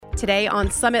Today on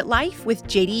Summit Life with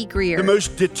JD Greear. The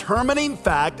most determining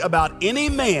fact about any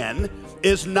man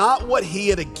is not what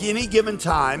he at any given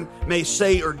time may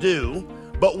say or do,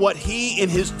 but what he in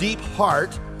his deep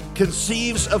heart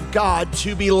conceives of God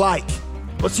to be like.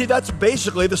 Well, see, that's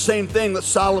basically the same thing that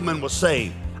Solomon was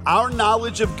saying. Our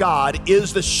knowledge of God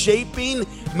is the shaping,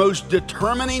 most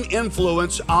determining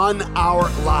influence on our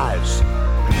lives.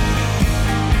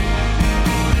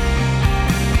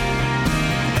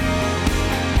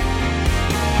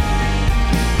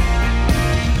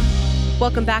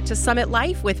 Welcome back to Summit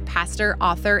Life with pastor,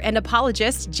 author, and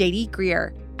apologist JD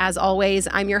Greear. As always,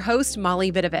 I'm your host,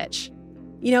 Molly Vidovich.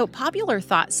 You know, popular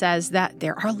thought says that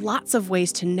there are lots of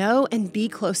ways to know and be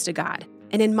close to God.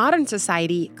 And in modern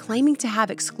society, claiming to have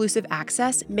exclusive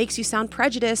access makes you sound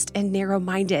prejudiced and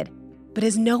narrow-minded. But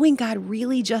is knowing God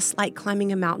really just like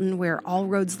climbing a mountain where all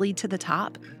roads lead to the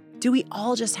top? Do we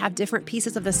all just have different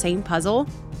pieces of the same puzzle?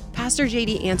 Pastor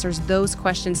JD answers those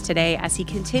questions today as he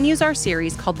continues our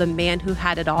series called The Man Who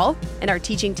Had It All, and our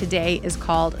teaching today is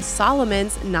called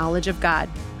Solomon's Knowledge of God.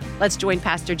 Let's join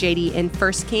Pastor JD in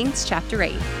 1 Kings chapter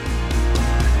 8.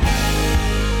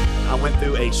 I went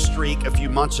through a streak a few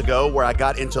months ago where I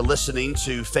got into listening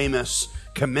to famous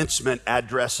commencement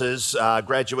addresses,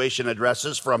 graduation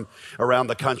addresses from around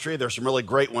the country. There's some really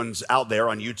great ones out there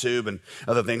on YouTube and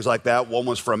other things like that. One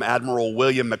was from Admiral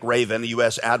William McRaven, a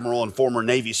U.S. Admiral and former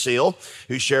Navy SEAL,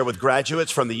 who shared with graduates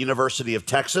from the University of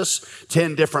Texas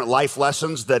 10 different life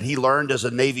lessons that he learned as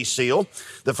a Navy SEAL.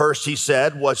 The first, he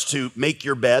said, was to make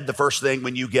your bed the first thing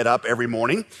when you get up every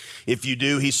morning. If you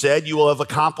do, he said, you will have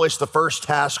accomplished the first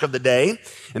task of the day.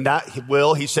 And that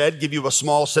will, he said, give you a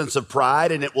small sense of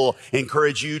pride, and it will encourage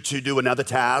you to do another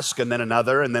task and then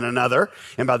another and then another.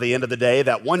 And by the end of the day,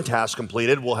 that one task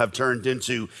completed will have turned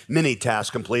into many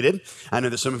tasks completed. I know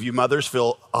that some of you mothers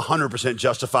feel 100%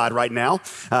 justified right now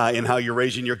in how you're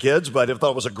raising your kids, but I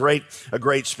thought it was a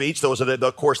great speech. There was,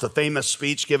 of course, the famous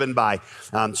speech given by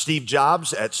Steve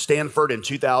Jobs at Stanford in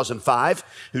 2005,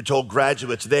 who told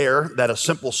graduates there that a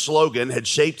simple slogan had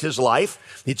shaped his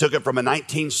life. He took it from a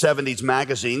 1970s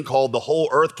magazine called The Whole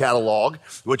Earth Catalog,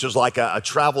 which was like a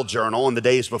travel journal in the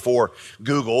days before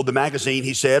Google. The magazine,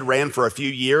 he said, ran for a few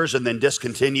years and then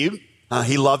discontinued.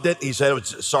 He loved it. He said it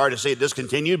was sorry to see it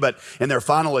discontinued, but in their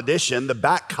final edition, the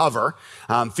back cover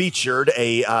featured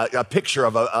a picture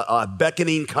of a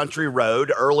beckoning country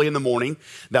road early in the morning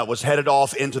that was headed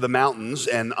off into the mountains,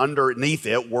 and underneath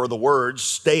it were the words,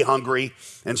 "Stay hungry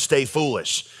and stay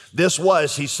foolish." This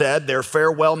was, he said, their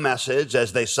farewell message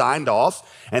as they signed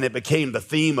off, and it became the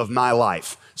theme of my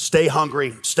life. Stay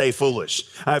hungry, stay foolish.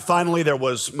 Finally, there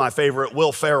was my favorite,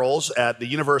 Will Ferrell's at the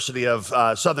University of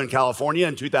Southern California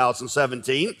in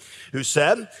 2017, who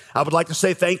said, I would like to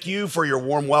say thank you for your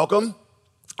warm welcome.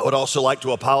 I would also like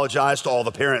to apologize to all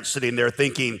the parents sitting there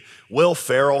thinking, Will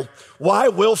Ferrell? Why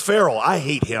Will Ferrell? I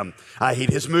hate him. I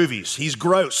hate his movies. He's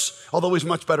gross, although he's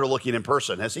much better looking in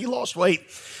person. Has he lost weight?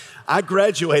 I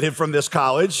graduated from this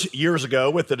college years ago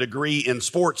with a degree in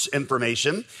sports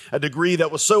information, a degree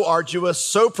that was so arduous,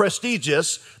 so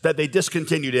prestigious, that they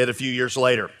discontinued it a few years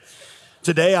later.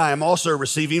 Today, I am also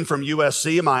receiving from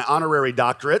USC my honorary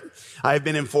doctorate. I have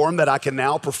been informed that I can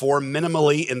now perform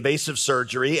minimally invasive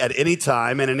surgery at any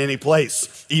time and in any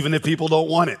place, even if people don't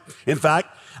want it. In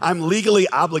fact, I'm legally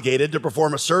obligated to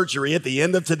perform a surgery at the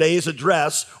end of today's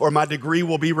address, or my degree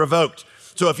will be revoked.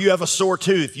 So if you have a sore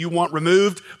tooth you want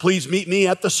removed, please meet me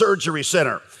at the surgery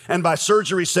center. And by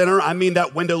surgery center, I mean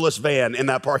that windowless van in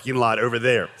that parking lot over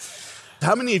there.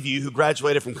 How many of you who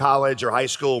graduated from college or high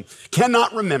school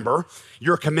cannot remember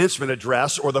your commencement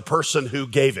address or the person who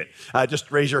gave it?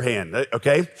 Just raise your hand,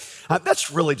 okay?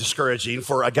 That's really discouraging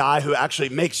for a guy who actually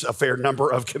makes a fair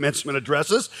number of commencement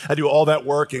addresses. I do all that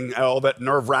work and all that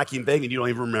nerve-wracking thing, and you don't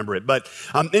even remember it. But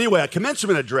anyway, a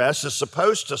commencement address is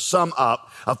supposed to sum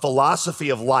up a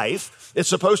philosophy of life. It's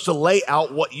supposed to lay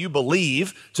out what you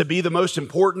believe to be the most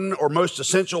important or most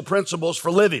essential principles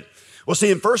for living. Well,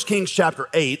 see, in 1 Kings chapter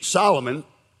 8, Solomon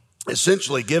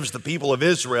essentially gives the people of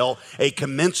Israel a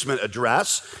commencement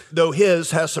address, though his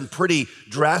has some pretty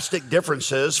drastic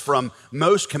differences from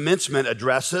most commencement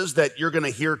addresses that you're going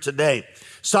to hear today.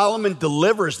 Solomon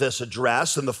delivers this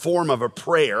address in the form of a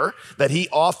prayer that he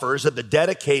offers at the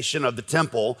dedication of the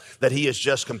temple that he has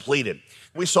just completed.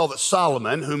 We saw that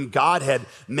Solomon, whom God had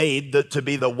made to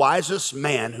be the wisest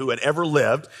man who had ever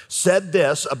lived, said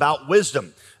this about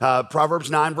wisdom.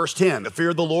 Proverbs 9, verse 10, the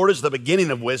fear of the Lord is the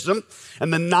beginning of wisdom,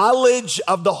 and the knowledge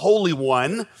of the Holy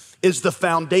One is the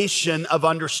foundation of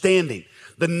understanding.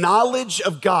 The knowledge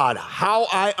of God, how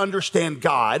I understand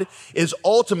God, is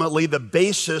ultimately the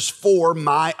basis for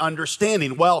my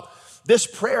understanding. Well, this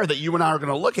prayer that you and I are going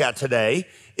to look at today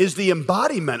is the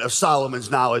embodiment of Solomon's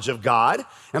knowledge of God.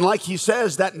 And like he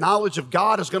says, that knowledge of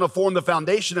God is going to form the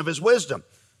foundation of his wisdom,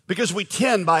 because we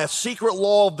tend by a secret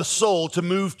law of the soul to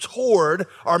move toward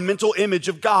our mental image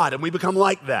of God, and we become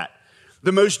like that.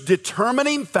 The most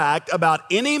determining fact about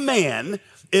any man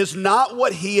is not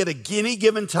what he at any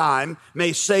given time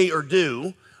may say or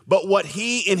do, but what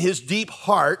he in his deep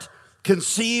heart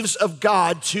conceives of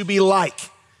God to be like.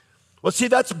 Well, see,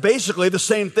 that's basically the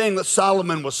same thing that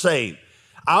Solomon was saying.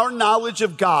 Our knowledge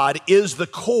of God is the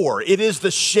core. It is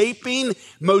the shaping,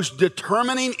 most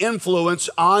determining influence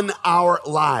on our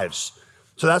lives.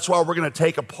 So that's why we're going to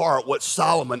take apart what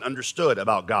Solomon understood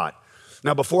about God.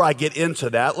 Now, before I get into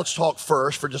that, let's talk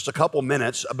first for just a couple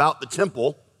minutes about the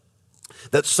temple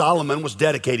that Solomon was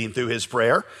dedicating through his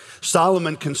prayer.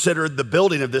 Solomon considered the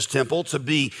building of this temple to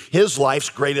be his life's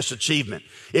greatest achievement.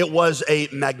 It was a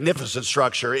magnificent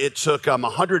structure. It took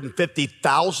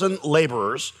 150,000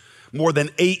 laborers more than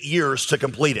 8 years to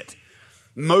complete it.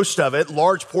 Most of it,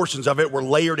 large portions of it, were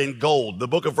layered in gold. The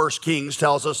book of 1 Kings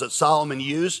tells us that Solomon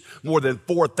used more than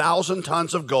 4,000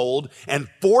 tons of gold and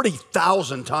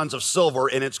 40,000 tons of silver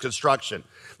in its construction.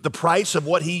 The price of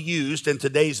what he used in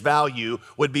today's value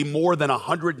would be more than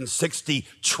 $160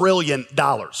 trillion.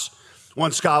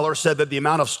 One scholar said that the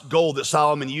amount of gold that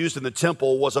Solomon used in the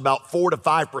temple was about 4 to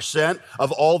 5%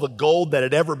 of all the gold that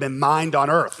had ever been mined on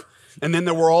earth. And then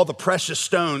there were all the precious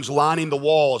stones lining the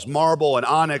walls, marble and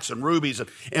onyx and rubies and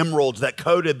emeralds that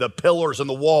coated the pillars and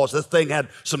the walls. This thing had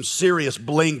some serious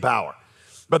bling power.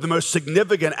 But the most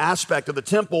significant aspect of the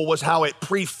temple was how it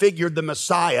prefigured the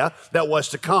Messiah that was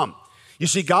to come. You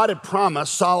see, God had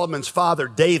promised Solomon's father,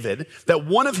 David, that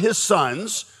one of his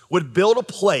sons would build a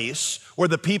place where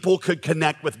the people could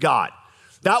connect with God.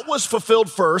 That was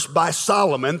fulfilled first by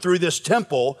Solomon through this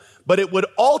temple, but it would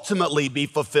ultimately be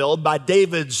fulfilled by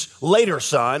David's later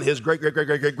son, his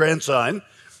great-great-great-great-grandson,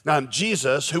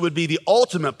 Jesus, who would be the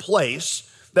ultimate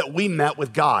place that we met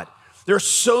with God. There are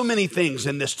so many things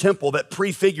in this temple that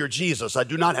prefigure Jesus. I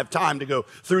do not have time to go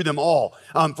through them all.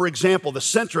 For example, the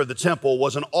center of the temple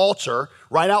was an altar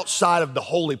right outside of the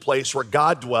holy place where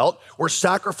God dwelt, where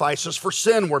sacrifices for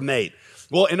sin were made.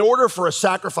 Well, in order for a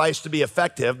sacrifice to be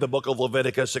effective, the book of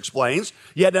Leviticus explains,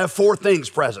 you had to have 4 things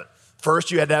present.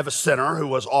 First, you had to have a sinner who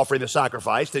was offering the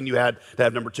sacrifice. Then you had to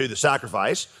have, number 2, the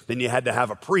sacrifice. Then you had to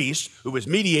have a priest who was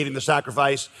mediating the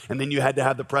sacrifice. And then you had to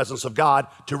have the presence of God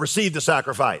to receive the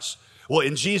sacrifice. Well,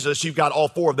 in Jesus, you've got all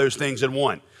 4 of those things in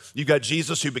one. You've got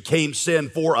Jesus who became sin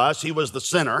for us. He was the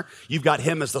sinner. You've got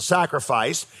him as the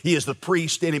sacrifice. He is the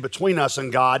priest standing between us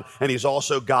and God, and he's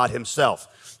also God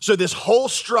himself. So this whole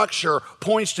structure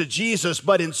points to Jesus,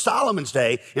 but in Solomon's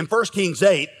day, in 1 Kings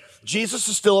 8, Jesus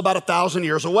is still about 1,000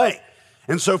 years away.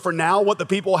 And so for now, what the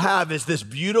people have is this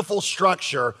beautiful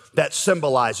structure that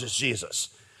symbolizes Jesus.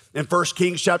 In 1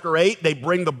 Kings chapter 8, they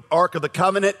bring the Ark of the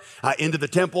Covenant into the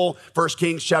temple. 1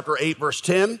 Kings chapter 8, verse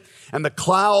 10, and the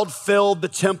cloud filled the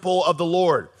temple of the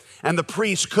Lord, and the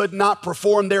priests could not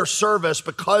perform their service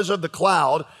because of the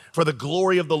cloud, for the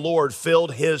glory of the Lord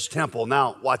filled his temple.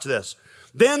 Now, watch this.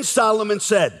 Then Solomon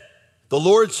said, the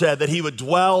Lord said that he would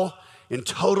dwell in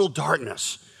total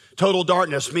darkness. Total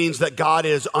darkness means that God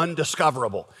is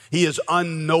undiscoverable. He is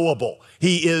unknowable.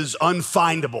 He is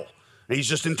unfindable. He's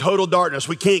just in total darkness.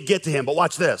 We can't get to him. But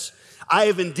watch this. I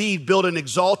have indeed built an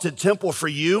exalted temple for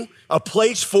you, a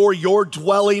place for your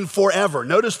dwelling forever.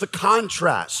 Notice the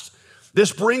contrast.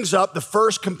 This brings up the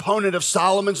first component of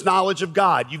Solomon's knowledge of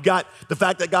God. You've got the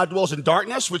fact that God dwells in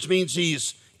darkness, which means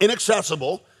he's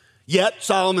inaccessible. Yet,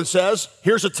 Solomon says,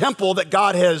 here's a temple that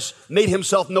God has made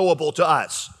himself knowable to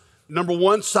us. Number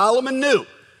 1, Solomon knew.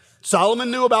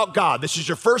 Solomon knew about God. This is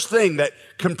your first thing that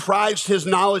comprised his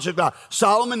knowledge of God.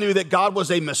 Solomon knew that God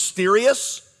was a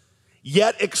mysterious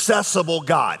yet accessible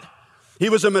God. He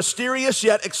was a mysterious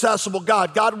yet accessible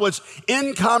God. God was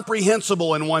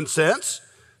incomprehensible in one sense,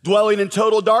 dwelling in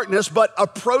total darkness, but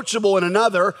approachable in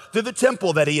another through the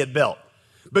temple that he had built.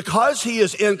 Because he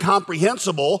is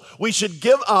incomprehensible, we should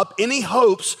give up any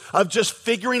hopes of just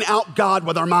figuring out God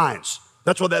with our minds.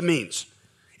 That's what that means.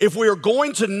 If we are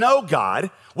going to know God,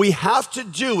 we have to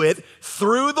do it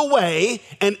through the way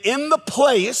and in the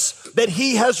place that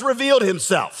he has revealed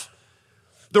himself.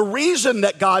 The reason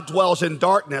that God dwells in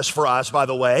darkness for us, by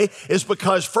the way, is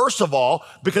because, first of all,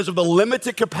 because of the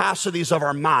limited capacities of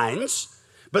our minds,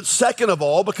 but second of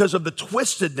all, because of the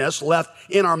twistedness left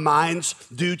in our minds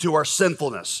due to our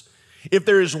sinfulness. If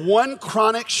there is one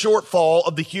chronic shortfall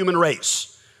of the human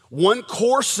race, one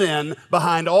core sin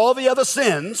behind all the other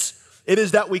sins, it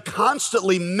is that we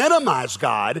constantly minimize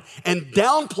God and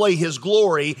downplay his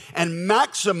glory and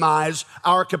maximize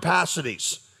our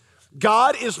capacities.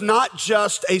 God is not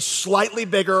just a slightly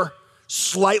bigger,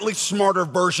 slightly smarter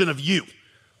version of you.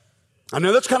 I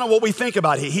know that's kind of what we think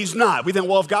about him. He's not. We think,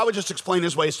 well, if God would just explain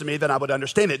his ways to me, then I would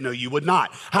understand it. No, you would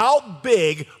not. How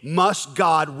big must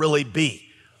God really be?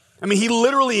 I mean, he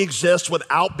literally exists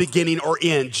without beginning or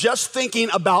end. Just thinking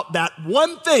about that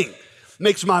one thing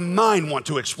makes my mind want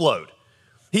to explode.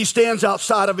 He stands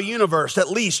outside of a universe at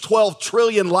least 12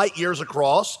 trillion light years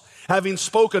across, having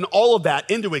spoken all of that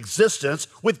into existence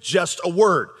with just a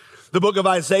word. The book of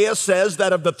Isaiah says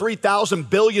that of the 3,000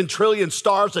 billion trillion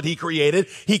stars that he created,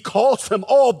 he calls them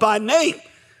all by name.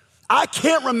 I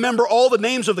can't remember all the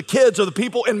names of the kids or the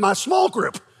people in my small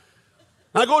group.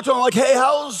 I go to him like, hey,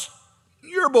 how's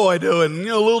your boy doing?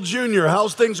 Little Junior,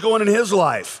 how's things going in his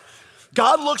life?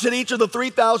 God looks at each of the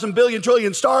 3,000 billion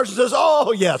trillion stars and says,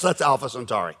 oh, yes, that's Alpha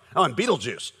Centauri. Oh, and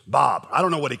Betelgeuse, Bob. I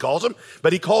don't know what he calls them,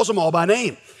 but he calls them all by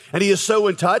name. And he is so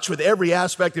in touch with every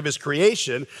aspect of his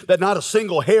creation that not a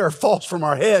single hair falls from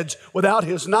our heads without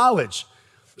his knowledge.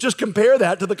 Just compare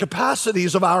that to the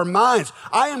capacities of our minds.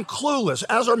 I am clueless,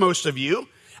 as are most of you,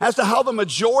 as to how the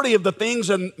majority of the things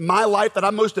in my life that I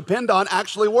most depend on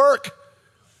actually work.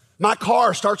 My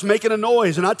car starts making a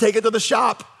noise and I take it to the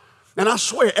shop. And I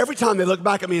swear, every time they look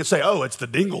back at me and say, oh, it's the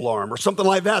dingle alarm or something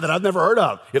like that I've never heard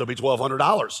of, it'll be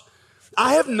 $1,200.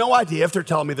 I have no idea if they're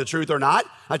telling me the truth or not.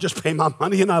 I just pay my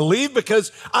money and I leave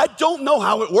because I don't know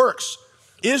how it works.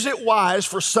 Is it wise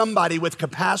for somebody with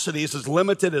capacities as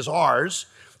limited as ours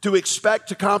to expect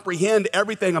to comprehend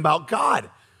everything about God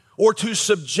or to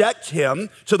subject him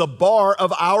to the bar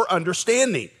of our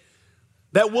understanding?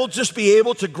 That we'll just be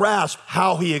able to grasp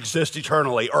how he exists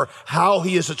eternally or how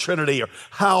he is a Trinity or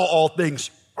how all things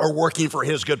are working for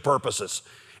his good purposes.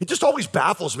 It just always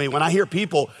baffles me when I hear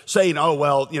people saying, oh,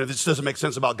 well, this doesn't make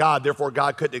sense about God, therefore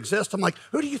God couldn't exist. I'm like,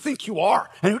 who do you think you are?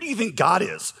 And who do you think God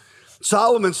is?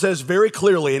 Solomon says very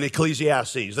clearly in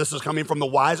Ecclesiastes, this is coming from the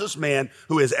wisest man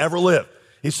who has ever lived.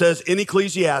 He says in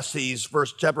Ecclesiastes,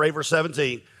 chapter 8, verse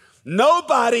 17,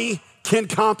 nobody can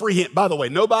comprehend, by the way,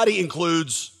 nobody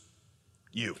includes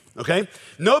you, okay?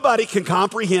 Nobody can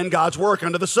comprehend God's work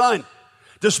under the sun.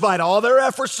 Despite all their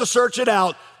efforts to search it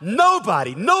out, no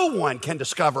one can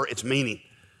discover its meaning.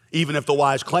 Even if the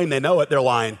wise claim they know it, they're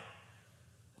lying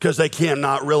because they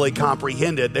cannot really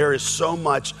comprehend it. There is so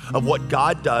much of what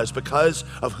God does because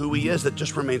of who he is that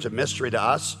just remains a mystery to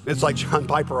us. It's like John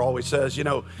Piper always says,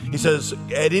 he says,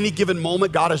 at any given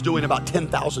moment, God is doing about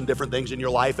 10,000 different things in your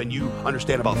life and you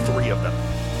understand about 3 of them.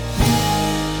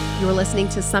 You're listening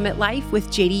to Summit Life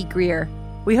with J.D. Greear.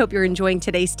 We hope you're enjoying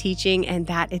today's teaching and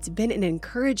that it's been an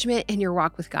encouragement in your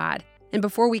walk with God. And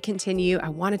before we continue, I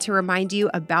wanted to remind you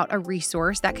about a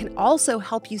resource that can also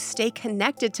help you stay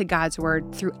connected to God's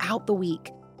Word throughout the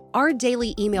week. Our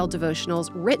daily email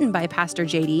devotionals written by Pastor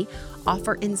JD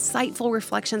offer insightful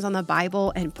reflections on the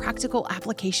Bible and practical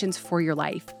applications for your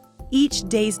life. Each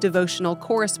day's devotional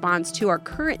corresponds to our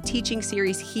current teaching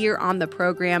series here on the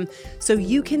program, so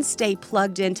you can stay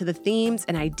plugged into the themes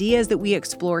and ideas that we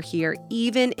explore here,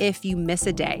 even if you miss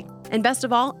a day. And best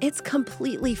of all, it's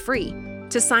completely free.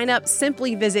 To sign up,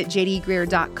 simply visit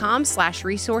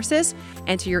jdgreear.com/resources,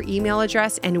 enter your email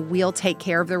address, and we'll take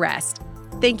care of the rest.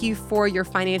 Thank you for your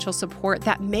financial support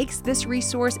that makes this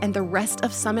resource and the rest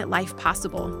of Summit Life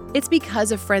possible. It's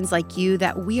because of friends like you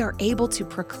that we are able to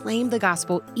proclaim the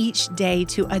gospel each day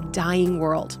to a dying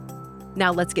world.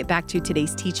 Now let's get back to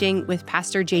today's teaching with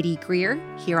Pastor J.D.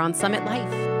 Greear here on Summit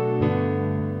Life.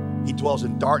 He dwells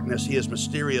in darkness, he is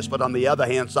mysterious, but on the other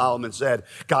hand, Solomon said,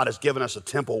 God has given us a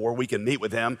temple where we can meet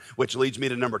with him, which leads me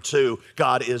to number 2,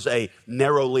 God is a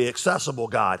narrowly accessible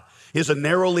God. He is a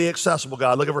narrowly accessible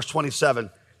God. Look at verse 27.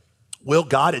 Will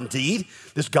God indeed,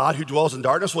 this God who dwells in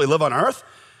darkness, will he live on earth?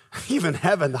 Even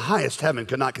heaven, the highest heaven,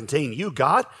 could not contain you,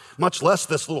 God, much less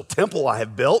this little temple I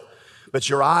have built. But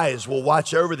your eyes will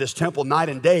watch over this temple night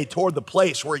and day toward the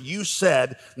place where you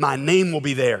said, my name will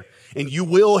be there. And you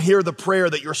will hear the prayer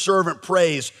that your servant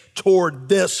prays toward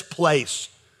this place.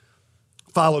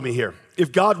 Follow me here.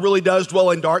 If God really does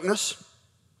dwell in darkness,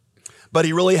 but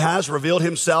he really has revealed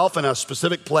himself in a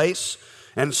specific place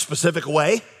and a specific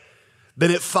way,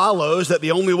 then it follows that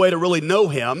the only way to really know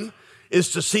him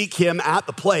is to seek him at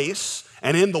the place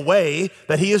and in the way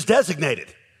that he is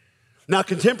designated. Now,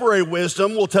 contemporary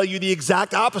wisdom will tell you the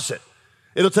exact opposite.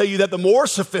 It'll tell you that the more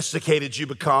sophisticated you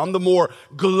become, the more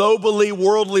globally,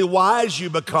 worldly wise you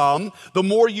become, the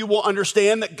more you will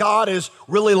understand that God is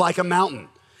really like a mountain.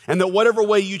 And that whatever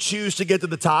way you choose to get to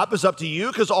the top is up to you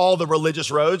because all the religious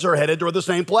roads are headed toward the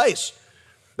same place.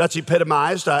 That's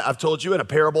epitomized, I've told you, in a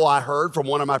parable I heard from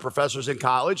one of my professors in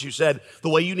college who said the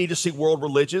way you need to see world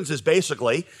religions is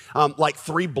basically like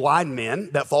three blind men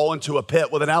that fall into a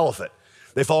pit with an elephant.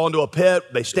 They fall into a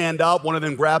pit, they stand up, one of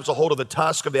them grabs a hold of the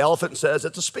tusk of the elephant and says,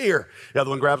 it's a spear. The other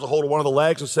one grabs a hold of one of the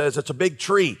legs and says, it's a big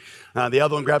tree. The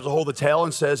other one grabs a hold of the tail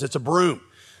and says, it's a broom.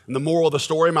 And the moral of the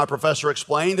story, my professor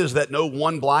explained, is that no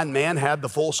one blind man had the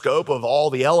full scope of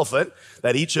all the elephant,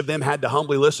 that each of them had to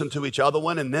humbly listen to each other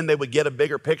one, and then they would get a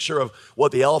bigger picture of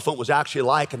what the elephant was actually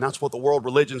like, and that's what the world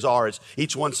religions are, is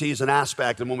each one sees an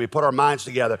aspect, and when we put our minds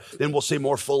together, then we'll see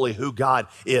more fully who God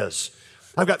is.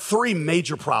 I've got three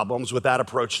major problems with that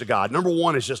approach to God. Number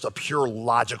one is just a pure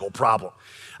logical problem.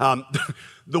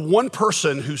 The one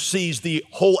person who sees the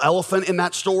whole elephant in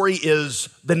that story is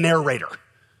the narrator.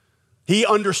 He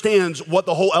understands what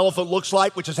the whole elephant looks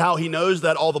like, which is how he knows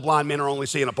that all the blind men are only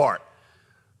seeing a part.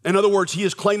 In other words, he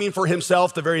is claiming for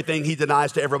himself the very thing he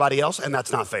denies to everybody else, and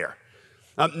that's not fair.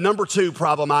 Number two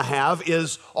problem I have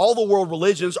is all the world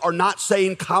religions are not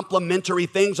saying complimentary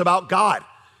things about God.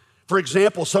 For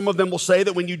example, some of them will say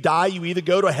that when you die, you either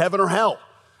go to heaven or hell.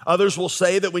 Others will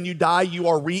say that when you die, you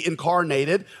are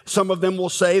reincarnated. Some of them will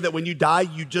say that when you die,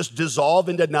 you just dissolve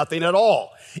into nothing at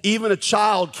all. Even a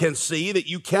child can see that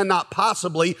you cannot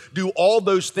possibly do all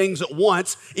those things at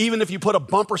once, even if you put a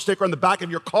bumper sticker on the back of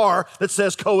your car that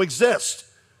says coexist.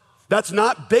 That's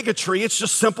not bigotry, it's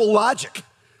just simple logic.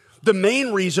 The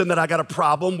main reason that I got a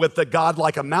problem with the God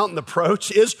like a mountain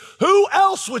approach is who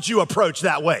else would you approach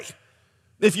that way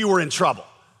if you were in trouble?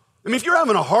 I mean, if you're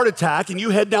having a heart attack and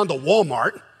you head down to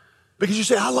Walmart, because you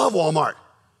say, I love Walmart.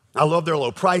 I love their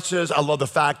low prices. I love the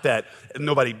fact that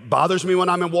nobody bothers me when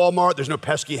I'm in Walmart. There's no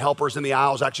pesky helpers in the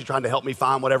aisles actually trying to help me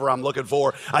find whatever I'm looking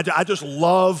for. I just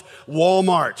love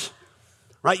Walmart,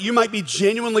 right? You might be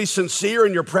genuinely sincere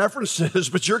in your preferences,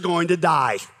 but you're going to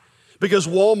die because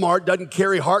Walmart doesn't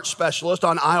carry heart specialist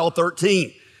on aisle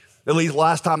 13. At least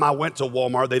last time I went to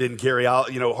Walmart, they didn't carry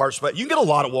out, heart specialist. You can get a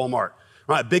lot at Walmart,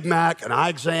 right? A Big Mac, an eye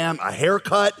exam, a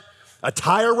haircut, a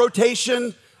tire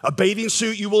rotation, a bathing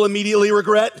suit you will immediately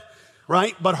regret,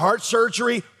 right? But heart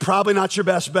surgery, probably not your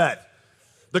best bet.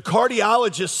 The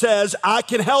cardiologist says, I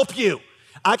can help you.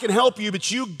 I can help you, but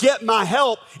you get my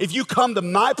help if you come to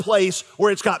my place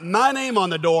where it's got my name on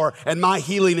the door and my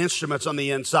healing instruments on the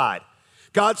inside.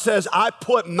 God says, I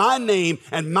put my name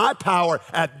and my power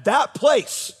at that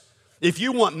place. If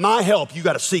you want my help, you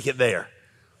got to seek it there.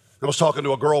 I was talking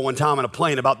to a girl one time on a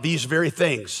plane about these very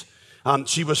things.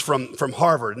 She was from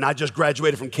Harvard, and I just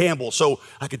graduated from Campbell, so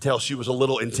I could tell she was a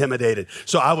little intimidated.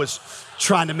 So I was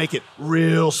trying to make it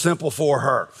real simple for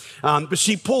her. But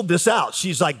she pulled this out.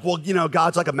 She's like, well,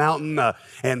 God's like a mountain,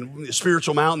 and a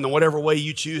spiritual mountain, and whatever way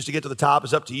you choose to get to the top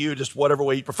is up to you, just whatever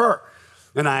way you prefer.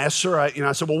 And I asked her,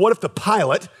 I said, well, what if the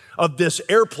pilot of this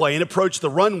airplane approached the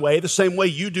runway the same way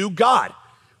you do God?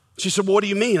 She said, well, what do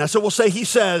you mean? I said, well, say he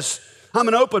says, I'm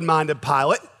an open-minded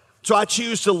pilot. So I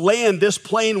choose to land this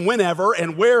plane whenever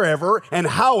and wherever and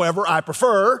however I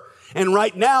prefer. And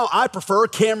right now, I prefer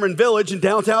Cameron Village in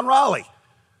downtown Raleigh.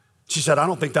 She said, I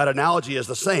don't think that analogy is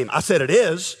the same. I said, it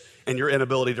is. And your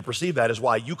inability to perceive that is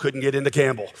why you couldn't get into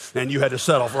Campbell and you had to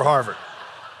settle for Harvard.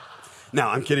 Now,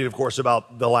 I'm kidding, of course,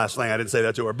 about the last thing. I didn't say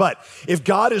that to her. But if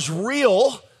God is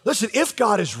real, listen, if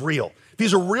God is real, if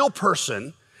he's a real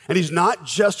person and he's not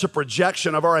just a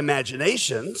projection of our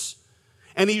imaginations,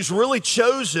 and he's really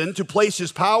chosen to place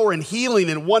his power and healing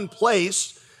in one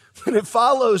place, then it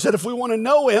follows that if we want to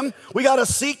know him, we got to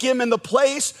seek him in the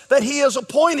place that he has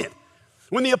appointed.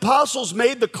 When the apostles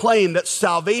made the claim that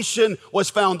salvation was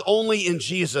found only in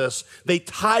Jesus, they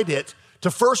tied it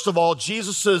to, first of all,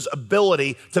 Jesus'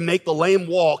 ability to make the lame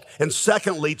walk, and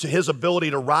secondly, to his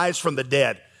ability to rise from the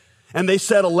dead. And they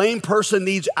said a lame person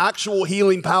needs actual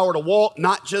healing power to walk,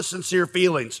 not just sincere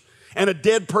feelings. And a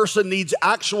dead person needs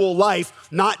actual life,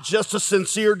 not just a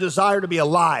sincere desire to be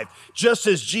alive. Just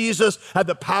as Jesus had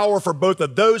the power for both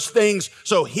of those things,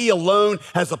 so he alone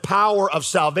has the power of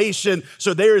salvation.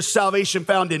 So there is salvation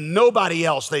found in nobody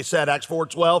else, they said, Acts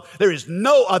 4:12. There is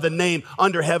no other name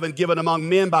under heaven given among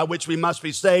men by which we must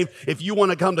be saved. If you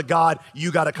want to come to God,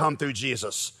 you got to come through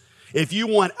Jesus. If you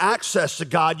want access to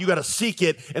God, you got to seek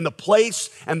it in the place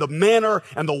and the manner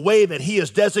and the way that he is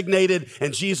designated.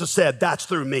 And Jesus said, that's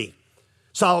through me.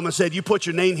 Solomon said, you put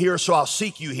your name here, so I'll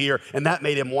seek you here. And that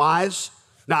made him wise.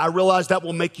 Now, I realize that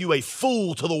will make you a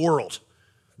fool to the world,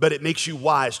 but it makes you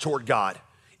wise toward God.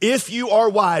 If you are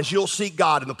wise, you'll seek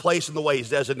God in the place and the way he's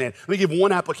designated. Let me give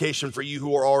one application for you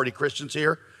who are already Christians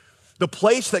here. The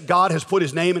place that God has put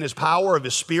his name and his power of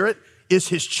his spirit is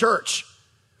his church.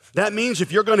 That means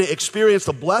if you're going to experience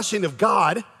the blessing of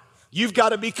God, you've got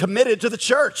to be committed to the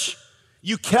church.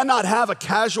 You cannot have a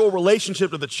casual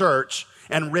relationship to the church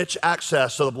and rich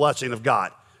access to the blessing of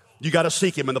God. You got to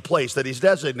seek him in the place that he's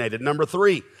designated. Number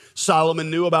 3,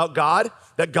 Solomon knew about God,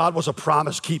 that God was a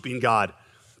promise-keeping God.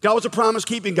 God was a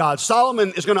promise-keeping God.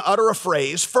 Solomon is going to utter a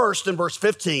phrase first in verse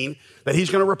 15 that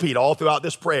he's going to repeat all throughout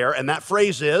this prayer, and that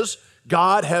phrase is,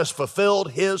 God has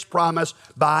fulfilled his promise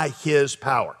by his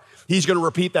power. He's going to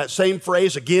repeat that same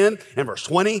phrase again in verse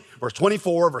 20, verse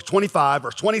 24, verse 25,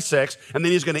 verse 26, and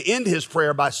then he's going to end his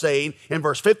prayer by saying in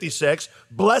verse 56,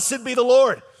 blessed be the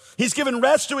Lord. He's given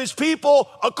rest to his people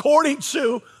according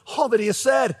to all that he has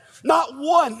said. Not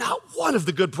one of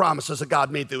the good promises that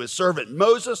God made through his servant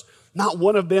Moses, not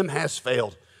one of them has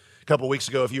failed. A couple of weeks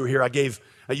ago, if you were here, I gave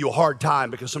you a hard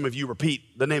time because some of you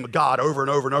repeat the name of God over and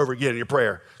over and over again in your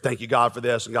prayer. Thank you, God, for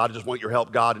this, and God, I just want your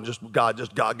help, God, and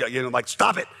God, like,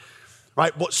 stop it.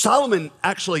 Right? Well, Solomon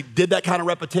actually did that kind of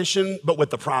repetition, but with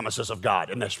the promises of God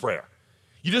in this prayer.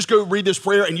 You just go read this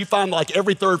prayer and you find like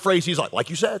every third phrase, he's like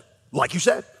you said, like you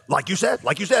said, like you said,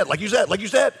 like you said, like you said, like you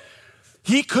said.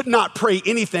 He could not pray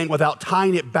anything without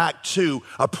tying it back to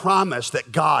a promise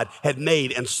that God had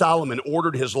made, and Solomon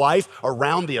ordered his life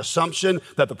around the assumption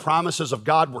that the promises of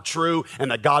God were true and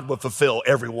that God would fulfill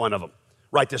every one of them.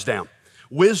 Write this down.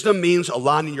 Wisdom means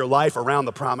aligning your life around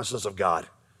the promises of God.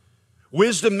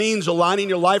 Wisdom means aligning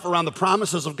your life around the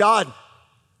promises of God.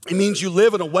 It means you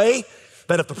live in a way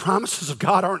that if the promises of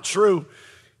God aren't true,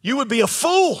 you would be a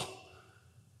fool.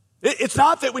 It's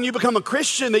not that when you become a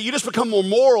Christian that you just become more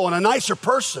moral and a nicer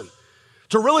person.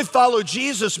 To really follow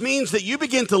Jesus means that you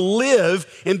begin to live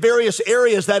in various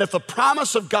areas that if the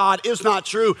promise of God is not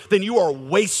true, then you are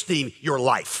wasting your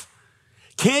life.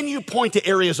 Can you point to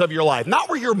areas of your life, not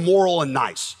where you're moral and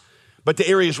nice, but the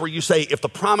areas where you say, if the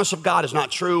promise of God is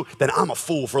not true, then I'm a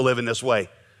fool for living this way.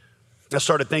 I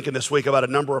started thinking this week about a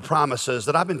number of promises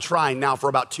that I've been trying now for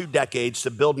about 2 decades to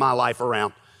build my life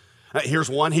around. Here's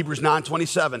one, Hebrews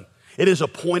 9:27. It is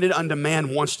appointed unto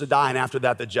man once to die, and after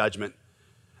that, the judgment.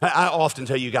 I often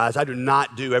tell you guys, I do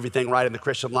not do everything right in the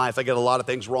Christian life. I get a lot of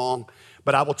things wrong.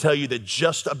 But I will tell you that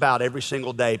just about every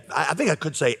single day, I think I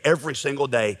could say every single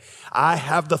day, I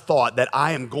have the thought that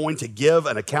I am going to give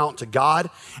an account to God.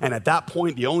 And at that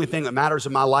point, the only thing that matters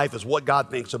in my life is what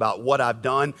God thinks about what I've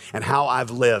done and how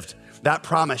I've lived. That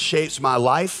promise shapes my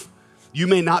life. You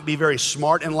may not be very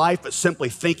smart in life, but simply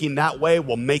thinking that way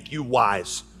will make you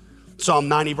wise. Psalm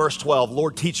 90, verse 12,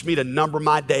 Lord, teach me to number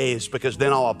my days because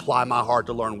then I'll apply my heart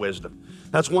to learn wisdom.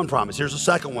 That's one promise. Here's a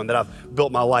second one that I've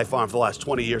built my life on for the last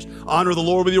 20 years. Honor the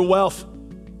Lord with your wealth,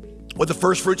 with the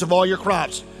first fruits of all your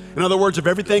crops. In other words, of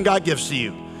everything God gives to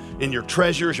you, in your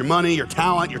treasures, your money, your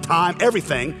talent, your time,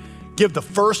 everything, give the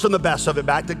first and the best of it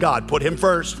back to God. Put him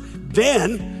first.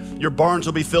 Then your barns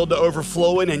will be filled to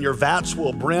overflowing and your vats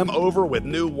will brim over with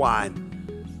new wine.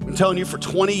 I'm telling you, for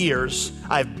 20 years,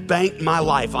 I've banked my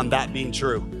life on that being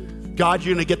true. God,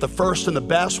 you're gonna get the first and the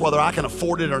best, whether I can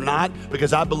afford it or not,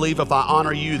 because I believe if I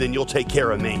honor you, then you'll take care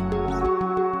of me.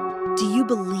 Do you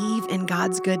believe in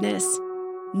God's goodness?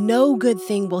 No good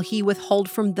thing will he withhold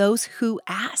from those who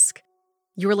ask.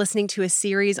 You're listening to a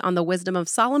series on the wisdom of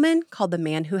Solomon called The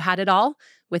Man Who Had It All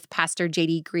with Pastor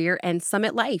J.D. Greear and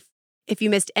Summit Life. If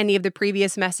you missed any of the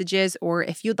previous messages, or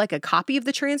if you'd like a copy of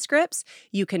the transcripts,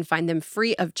 you can find them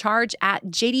free of charge at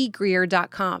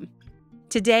jdgreear.com.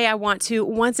 Today, I want to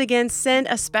once again send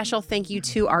a special thank you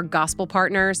to our gospel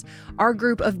partners, our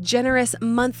group of generous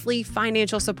monthly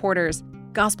financial supporters.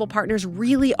 Gospel partners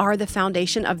really are the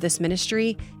foundation of this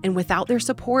ministry, and without their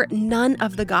support, none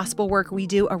of the gospel work we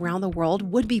do around the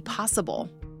world would be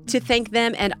possible. To thank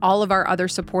them and all of our other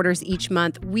supporters each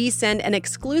month, we send an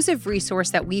exclusive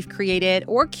resource that we've created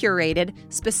or curated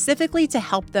specifically to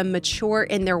help them mature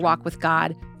in their walk with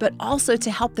God, but also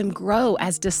to help them grow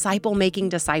as disciple-making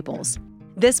disciples.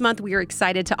 This month, we are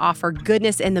excited to offer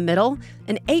Goodness in the Middle,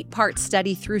 an 8-part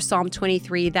study through Psalm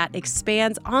 23 that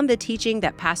expands on the teaching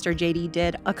that Pastor JD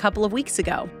did a couple of weeks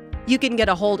ago. You can get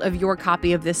a hold of your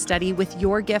copy of this study with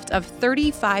your gift of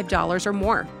 $35 or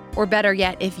more. Or better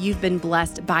yet, if you've been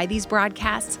blessed by these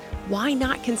broadcasts, why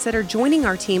not consider joining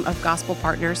our team of gospel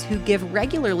partners who give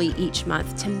regularly each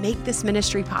month to make this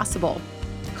ministry possible?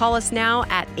 Call us now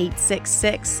at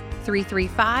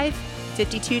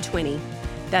 866-335-5220.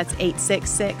 That's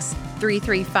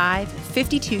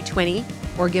 866-335-5220,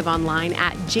 or give online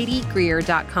at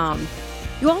jdgreear.com.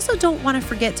 You also don't want to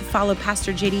forget to follow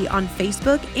Pastor JD on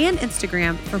Facebook and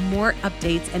Instagram for more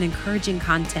updates and encouraging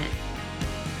content.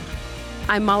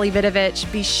 I'm Molly Vidovich.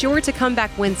 Be sure to come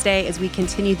back Wednesday as we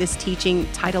continue this teaching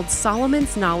titled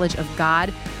Solomon's Knowledge of God,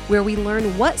 where we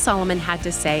learn what Solomon had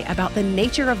to say about the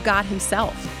nature of God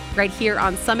himself, right here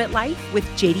on Summit Life with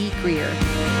J.D. Greear.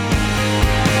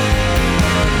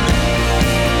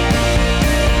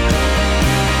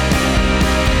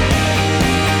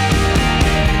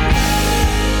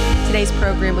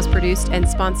 produced and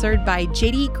sponsored by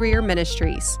J.D. Greear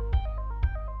Ministries.